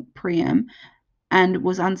king Priam, and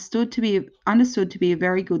was understood to be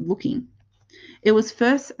very good looking. It was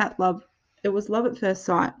love at first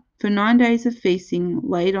sight. For 9 days of feasting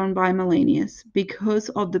laid on by Menelaus, because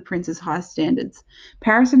of the prince's high standards,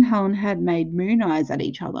 Paris and Helen had made moon eyes at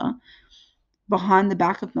each other behind the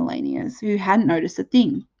back of Menelaus, who hadn't noticed a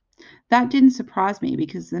thing. That didn't surprise me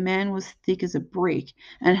because the man was thick as a brick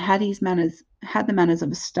and had the manners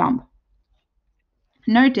of a stump.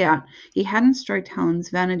 No doubt he hadn't stroked Helen's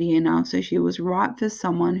vanity enough, so she was ripe for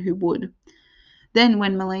someone who would. Then,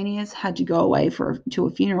 when Menelaus had to go away to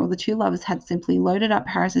a funeral, the two lovers had simply loaded up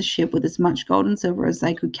Paris's ship with as much gold and silver as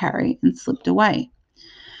they could carry and slipped away.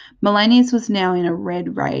 Menelaus was now in a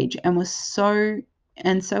red rage, and so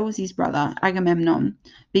was his brother Agamemnon,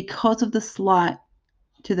 because of the slight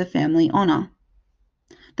to the family honor.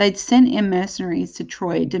 They'd sent in mercenaries to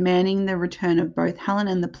Troy, demanding the return of both Helen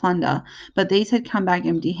and the plunder, but these had come back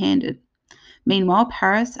empty-handed. Meanwhile,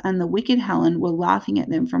 Paris and the wicked Helen were laughing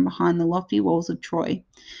at them from behind the lofty walls of Troy.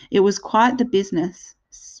 It was quite the business,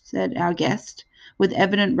 said our guest, with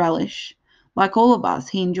evident relish. Like all of us,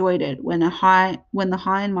 he enjoyed it when the high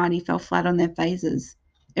and mighty fell flat on their faces.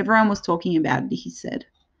 Everyone was talking about it, he said.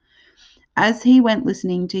 As he went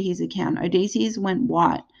listening to his account, Odysseus went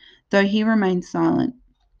white, though he remained silent.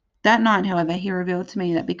 That night, however, he revealed to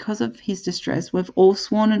me that because of his distress, we've all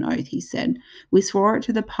sworn an oath, he said. We swore it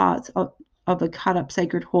to the parts of a cut-up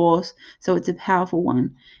sacred horse, so it's a powerful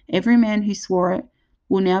one. Every man who swore it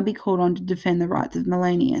will now be called on to defend the rights of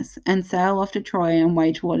Menelaus and sail off to Troy and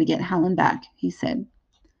wage war to get Helen back, he said.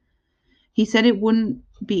 He said it wouldn't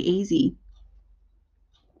be easy.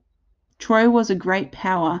 Troy was a great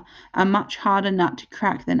power, a much harder nut to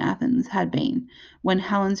crack than Athens had been, when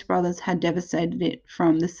Helen's brothers had devastated it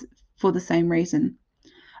for the same reason.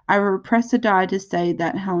 I repressed a desire to say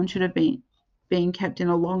that Helen should have been kept in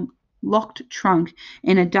a locked trunk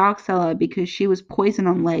in a dark cellar because she was poison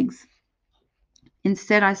on legs.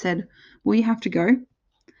 Instead, I said, "Will you have to go?"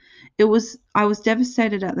 I was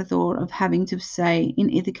devastated at the thought of having to stay in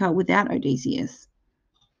Ithaca without Odysseus.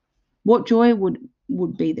 What joy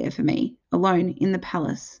would be there for me, alone in the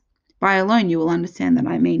palace? By alone, you will understand that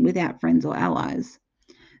I mean without friends or allies.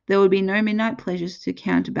 There would be no midnight pleasures to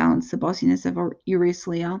counterbalance the bossiness of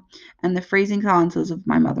Euryclea and the freezing silences of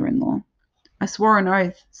my mother-in-law. I swore an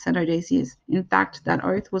oath, said Odysseus. In fact, that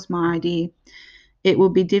oath was my idea. It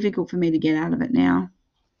would be difficult for me to get out of it now.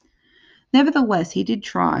 Nevertheless, he did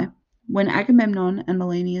try. When Agamemnon and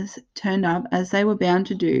Menelaus turned up, as they were bound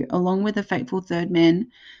to do, along with the faithful third man,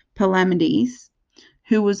 Penelopiad,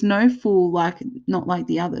 who was no fool not like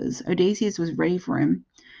the others, Odysseus was ready for him.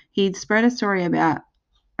 He'd spread a story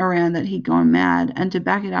around that he'd gone mad, and to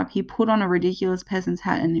back it up, he put on a ridiculous peasant's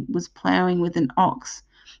hat and was ploughing with an ox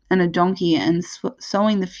and a donkey and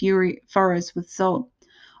sowing the forest with salt.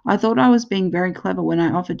 I thought I was being very clever when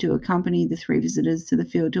I offered to accompany the three visitors to the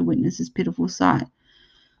field to witness this pitiful sight.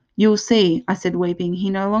 You'll see, I said, weeping. He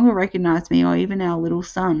no longer recognized me or even our little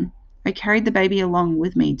son. I carried the baby along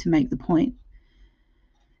with me to make the point.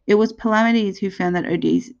 It was Penelopiad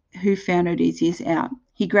who found Odysseus out.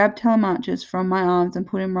 He grabbed Telemachus from my arms and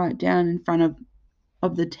put him right down in front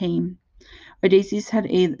of the team. Odysseus had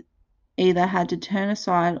either had to turn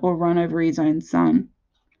aside or run over his own son.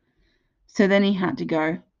 So then he had to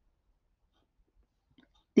go.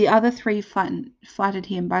 The other three flattered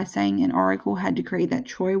him by saying an oracle had decreed that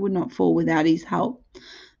Troy would not fall without his help.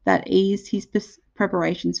 That eased his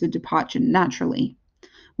preparations for departure naturally.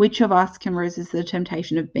 Which of us can resist the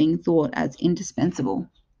temptation of being thought as indispensable?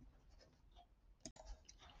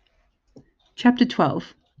 Chapter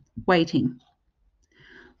 12. Waiting.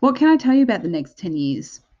 What can I tell you about the next 10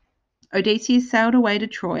 years? Odysseus sailed away to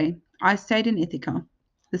Troy. I stayed in Ithaca.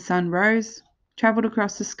 The sun rose, travelled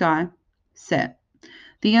across the sky, set.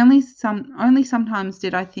 Only sometimes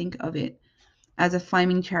did I think of it as a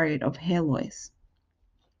flaming chariot of Herlois.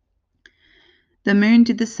 The moon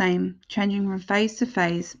did the same, changing from phase to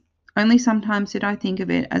phase. Only sometimes did I think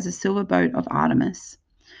of it as a silver boat of Artemis.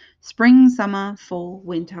 Spring, summer, fall,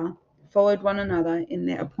 winter followed one another in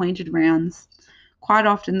their appointed rounds. Quite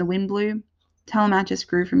often the wind blew. Telemachus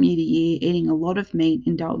grew from year to year, eating a lot of meat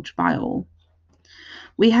indulged by all.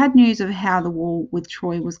 We had news of how the war with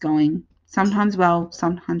Troy was going, sometimes well,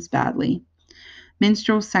 sometimes badly.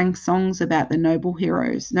 Minstrels sang songs about the notable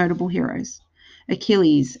heroes,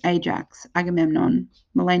 Achilles, Ajax, Agamemnon,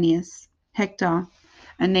 Menelaus, Hector,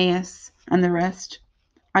 Aeneas, and the rest.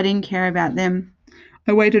 I didn't care about them.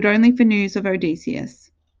 I waited only for news of Odysseus.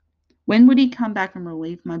 When would he come back and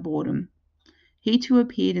relieve my boredom? He too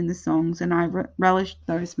appeared in the songs, and I relished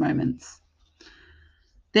those moments.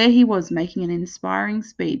 There he was making an inspiring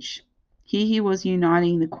speech. Here he was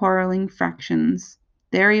uniting the quarrelling factions.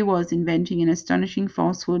 There he was inventing an astonishing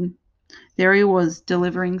falsehood. There he was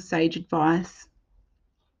delivering sage advice.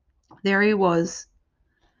 There he was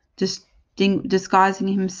disguising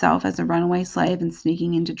himself as a runaway slave and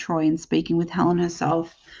sneaking into Troy and speaking with Helen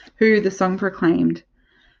herself, who, the song proclaimed,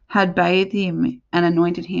 had bathed him and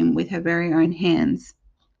anointed him with her very own hands.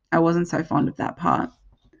 I wasn't so fond of that part.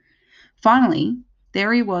 Finally,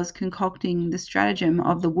 there he was concocting the stratagem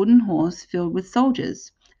of the wooden horse filled with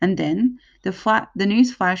soldiers. And then the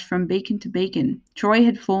news flashed from beacon to beacon. Troy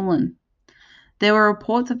had fallen. There were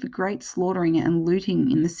reports of a great slaughtering and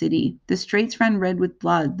looting in the city. The streets ran red with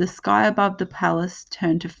blood. The sky above the palace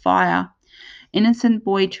turned to fire. Innocent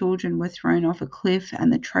boy children were thrown off a cliff,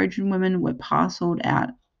 and the Trojan women were parceled out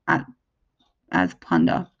as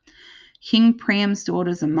plunder. King Priam's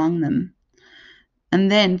daughters among them.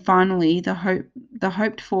 And then, finally, the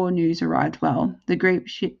hoped-for news arrived well. The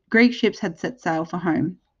Greek ships had set sail for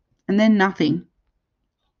home. And then nothing.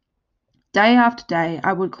 Day after day,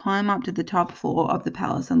 I would climb up to the top floor of the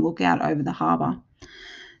palace and look out over the harbour.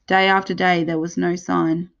 Day after day, there was no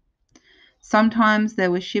sign. Sometimes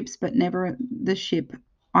there were ships, but never the ship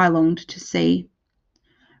I longed to see.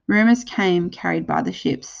 Rumours came carried by the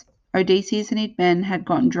ships. Odysseus and his men had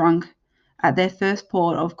gotten drunk at their first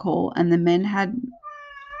port of call, and the men had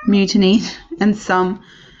mutinied, and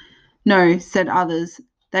no, said others,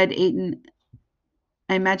 they'd eaten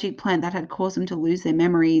a magic plant that had caused them to lose their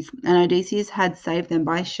memories, and Odysseus had saved them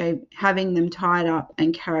by having them tied up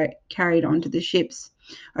and carried onto the ships.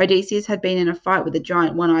 Odysseus had been in a fight with a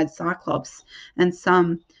giant one-eyed Cyclops, and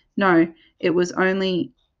it was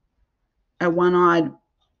only a one-eyed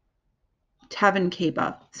tavern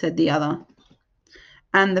keeper, said the other.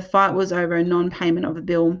 And the fight was over a non-payment of a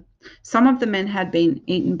bill. Some of the men had been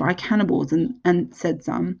eaten by cannibals, and said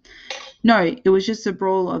some. No, it was just a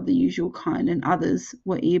brawl of the usual kind, and others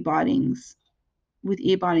were with ear bitings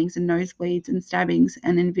and nosebleeds and stabbings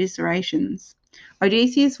and eviscerations.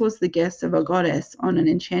 Odysseus was the guest of a goddess on an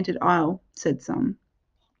enchanted isle, said some.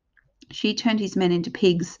 She turned his men into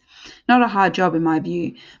pigs. Not a hard job in my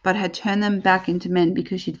view, but had turned them back into men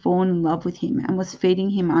because she'd fallen in love with him and was feeding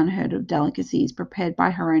him unheard of delicacies prepared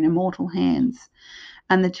by her own immortal hands.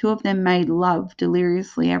 And the two of them made love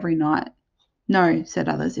deliriously every night. No, said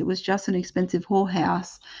others, it was just an expensive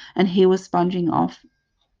whorehouse, and he was sponging off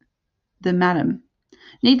the madam.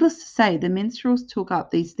 Needless to say, the minstrels took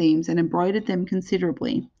up these themes and embroidered them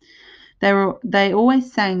considerably. They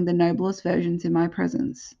always sang the noblest versions in my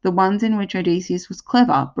presence, the ones in which Odysseus was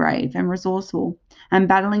clever, brave, and resourceful, and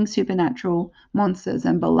battling supernatural monsters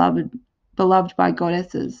and beloved by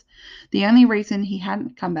goddesses. The only reason he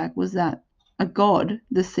hadn't come back was that a god,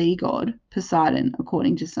 the sea god, Poseidon,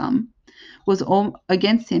 according to some, was all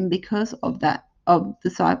against him because of the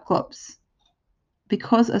Cyclops.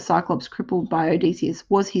 Because a Cyclops crippled by Odysseus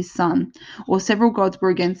was his son, or several gods were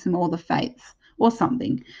against him, or the fates, or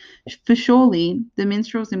something. For surely the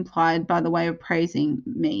minstrels implied by the way of praising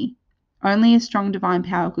me. Only a strong divine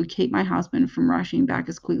power could keep my husband from rushing back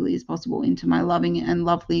as quickly as possible into my loving and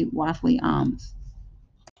lovely wifely arms.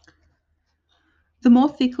 The more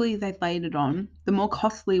thickly they laid it on, the more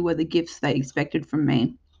costly were the gifts they expected from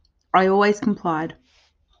me. I always complied.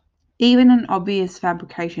 Even an obvious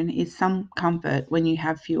fabrication is some comfort when you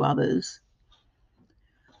have few others.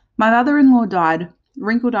 My mother-in-law died,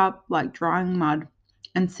 wrinkled up like drying mud,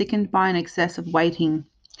 and sickened by an excess of waiting,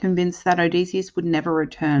 convinced that Odysseus would never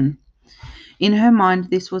return. In her mind,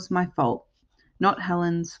 this was my fault, not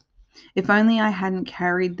Helen's. If only I hadn't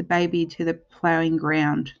carried the baby to the ploughing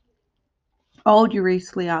ground. Old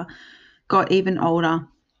Euryclea got even older.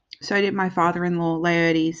 So did my father-in-law,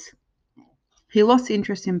 Laertes. He lost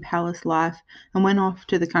interest in palace life and went off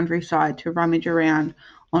to the countryside to rummage around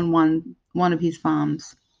on one of his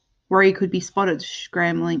farms, where he could be spotted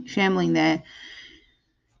shambling there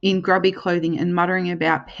in grubby clothing and muttering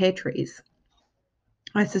about pear trees.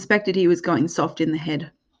 I suspected he was going soft in the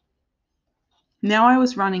head. Now I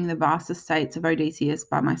was running the vast estates of Odysseus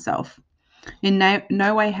by myself. In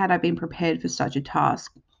no way had I been prepared for such a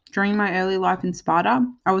task. During my early life in Sparta,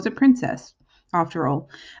 I was a princess, after all,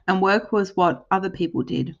 and work was what other people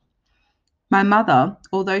did. My mother,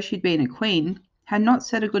 although she'd been a queen, had not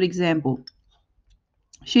set a good example.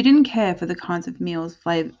 She didn't care for the kinds of meals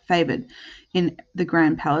favoured in the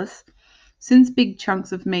Grand Palace. Since big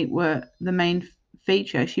chunks of meat were the main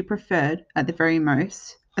feature, she preferred, at the very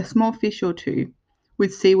most, a small fish or two,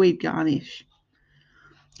 with seaweed garnish.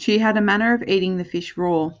 She had a manner of eating the fish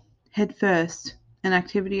raw, head first, an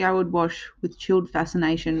activity I would watch with chilled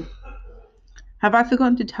fascination. Have I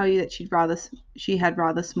forgotten to tell you that she had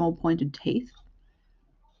rather small pointed teeth?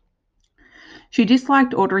 She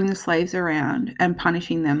disliked ordering the slaves around and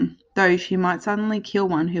punishing them, though she might suddenly kill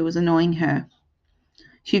one who was annoying her.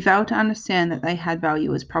 She failed to understand that they had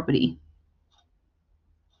value as property.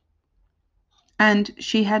 And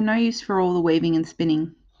she had no use for all the weaving and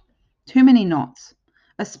spinning. Too many knots.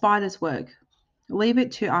 A spider's work. Leave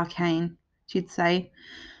it to Arcane, she'd say.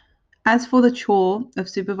 As for the chore of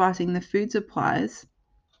supervising the food supplies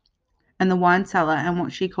and the wine cellar and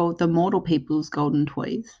what she called the mortal people's golden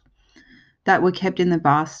toys that were kept in the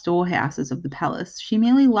vast storehouses of the palace, she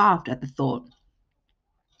merely laughed at the thought.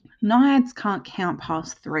 Naiads can't count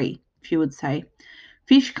past 3, she would say.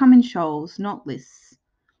 Fish come in shoals, not lists.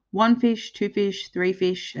 1 fish, 2 fish, 3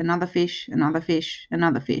 fish, another fish, another fish,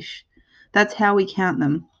 another fish. That's how we count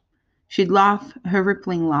them. She'd laugh, her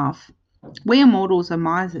rippling laugh. We immortals are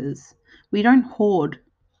misers. We don't hoard.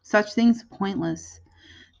 Such things are pointless.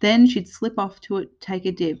 Then she'd slip off to take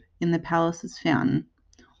a dip in the palace's fountain,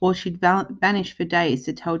 or she'd vanish for days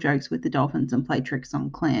to tell jokes with the dolphins and play tricks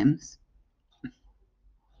on clams.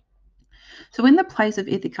 So in the place of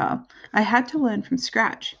Ithaca, I had to learn from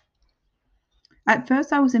scratch. At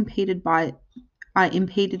first I was impeded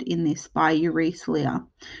in this by Euryclea,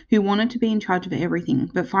 who wanted to be in charge of everything,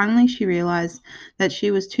 but finally she realized that she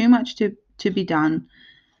was too much to be done,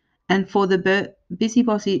 and for the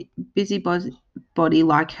busybody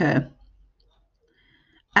like her.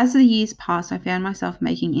 As the years passed, I found myself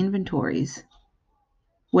making inventories.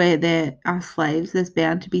 Where there are slaves, there's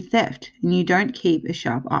bound to be theft, and if you don't keep a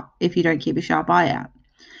sharp eye out,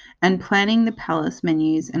 and planning the palace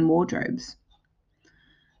menus and wardrobes.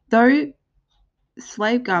 Though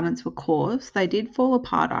slave garments were coarse, they did fall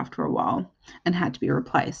apart after a while and had to be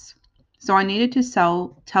replaced. So I needed to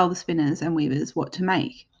tell the spinners and weavers what to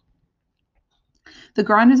make. The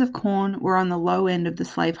grinders of corn were on the low end of the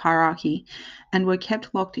slave hierarchy and were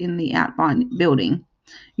kept locked in the outbuilding.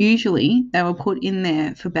 Usually, they were put in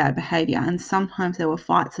there for bad behaviour, and sometimes there were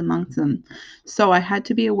fights amongst them, so I had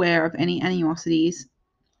to be aware of any animosities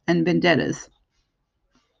and vendettas.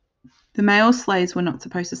 The male slaves were not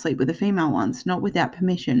supposed to sleep with the female ones, not without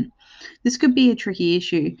permission. This could be a tricky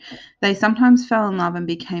issue. They sometimes fell in love and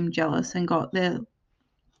became jealous and got their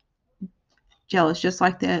jealous just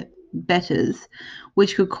like their betters,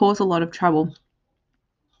 which could cause a lot of trouble.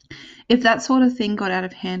 If that sort of thing got out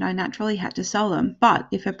of hand, I naturally had to sell them. But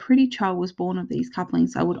if a pretty child was born of these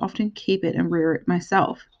couplings, I would often keep it and rear it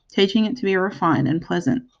myself, teaching it to be a refined and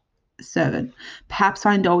pleasant servant. Perhaps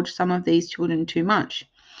I indulged some of these children too much.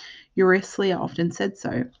 Euryslia often said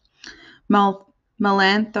so.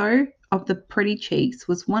 Melantho of the pretty cheeks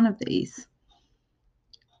was one of these.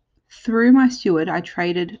 Through my steward, I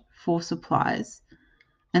traded for supplies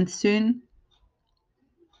and soon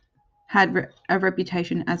had a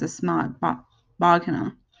reputation as a smart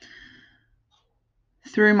bargainer.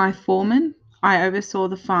 Through my foreman, I oversaw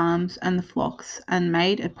the farms and the flocks and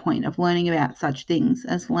made a point of learning about such things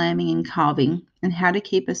as lambing and calving and how to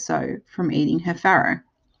keep a sow from eating her farrow.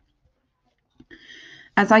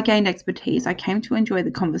 As I gained expertise, I came to enjoy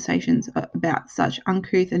the conversations about such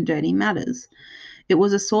uncouth and dirty matters. It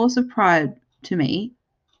was a source of pride to me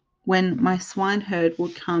when my swineherd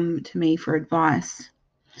would come to me for advice.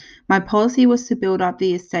 My policy was to build up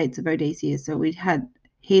the estates of Odysseus so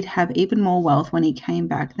he'd have even more wealth when he came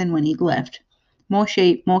back than when he'd left. More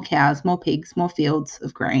sheep, more cows, more pigs, more fields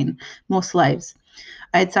of grain, more slaves.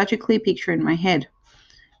 I had such a clear picture in my head.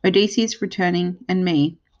 Odysseus returning and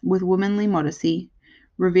me, with womanly modesty,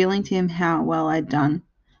 revealing to him how well I'd done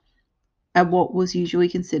at what was usually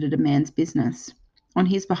considered a man's business. On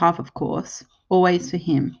his behalf, of course, always for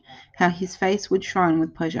him, how his face would shine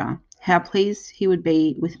with pleasure, how pleased he would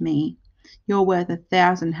be with me. You're worth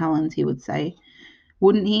 1,000 Helens, he would say,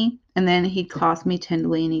 wouldn't he? And then he'd clasp me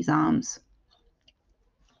tenderly in his arms.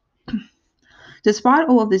 Despite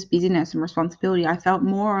all of this busyness and responsibility, I felt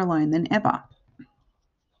more alone than ever.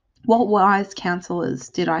 What wise counselors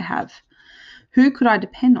did I have? Who could I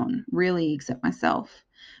depend on, really, except myself?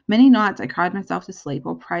 Many nights I cried myself to sleep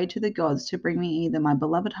or prayed to the gods to bring me either my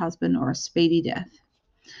beloved husband or a speedy death.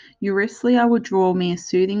 Euryslia would draw me a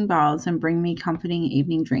soothing baths and bring me comforting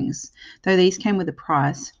evening drinks, though these came with a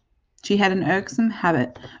price. She had an irksome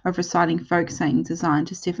habit of reciting folk sayings designed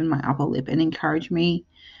to stiffen my upper lip and encourage me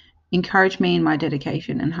in my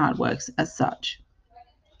dedication and hard works as such.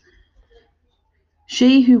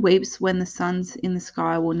 She who weeps when the sun's in the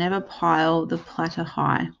sky will never pile the platter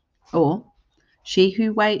high. Or, she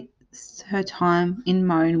who waits her time in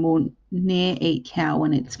moan will ne'er eat cow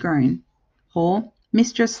when it's grown. Or,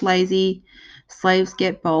 mistress lazy, slaves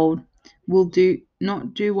get bold, will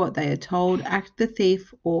not do what they are told, act the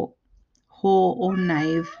thief or whore or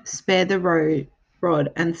knave, spare the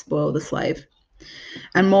rod and spoil the slave.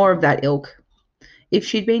 And more of that ilk. If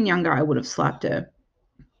she'd been younger, I would have slapped her.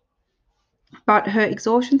 But her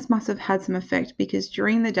exhaustions must have had some effect because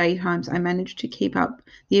during the daytimes I managed to keep up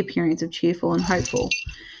the appearance of cheerful and hopeful,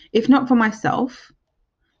 if not for myself,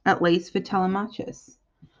 at least for Telemachus.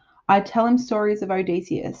 I'd tell him stories of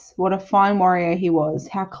Odysseus, what a fine warrior he was,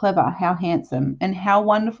 how clever, how handsome, and how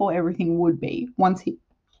wonderful everything would be once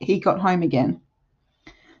he got home again.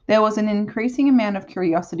 There was an increasing amount of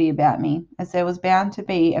curiosity about me, as there was bound to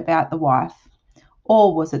be about the wife,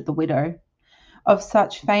 or was it the widow, of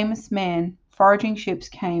such famous man. Foraging ships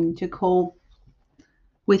came to call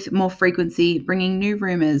with more frequency, bringing new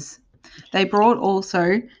rumours. They brought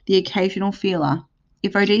also the occasional feeler.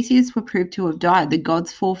 If Odysseus were proved to have died, the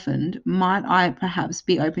gods forfend, might I perhaps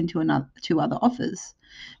be open to other offers?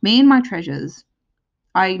 Me and my treasures.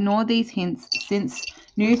 I ignored these hints since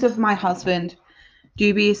news of my husband,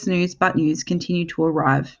 dubious news but news, continued to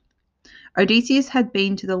arrive. Odysseus had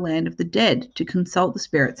been to the land of the dead to consult the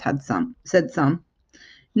spirits, said some.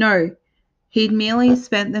 No, he'd merely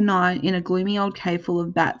spent the night in a gloomy old cave full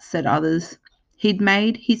of bats, said others. He'd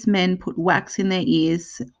made his men put wax in their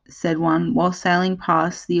ears, said one, while sailing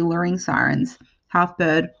past the alluring sirens, half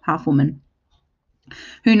bird, half woman,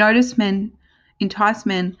 who enticed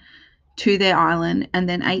men to their island and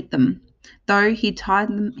then ate them, though he tied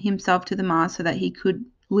himself to the mast so that he could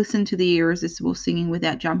listen to the irresistible singing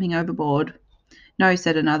without jumping overboard. No,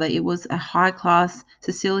 said another, it was a high-class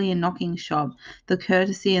Sicilian knocking shop. The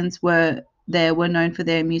courtesans were known for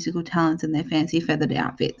their musical talents and their fancy feathered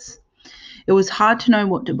outfits. It was hard to know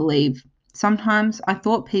what to believe. Sometimes I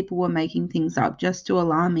thought people were making things up just to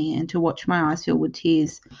alarm me and to watch my eyes fill with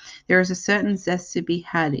tears. There is a certain zest to be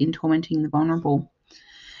had in tormenting the vulnerable.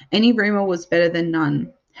 Any rumor was better than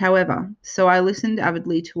none, however, so I listened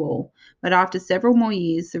avidly to all, but after several more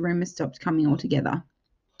years the rumors stopped coming altogether.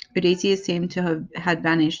 Odysseus seemed to have had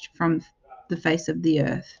vanished from the face of the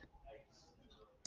earth.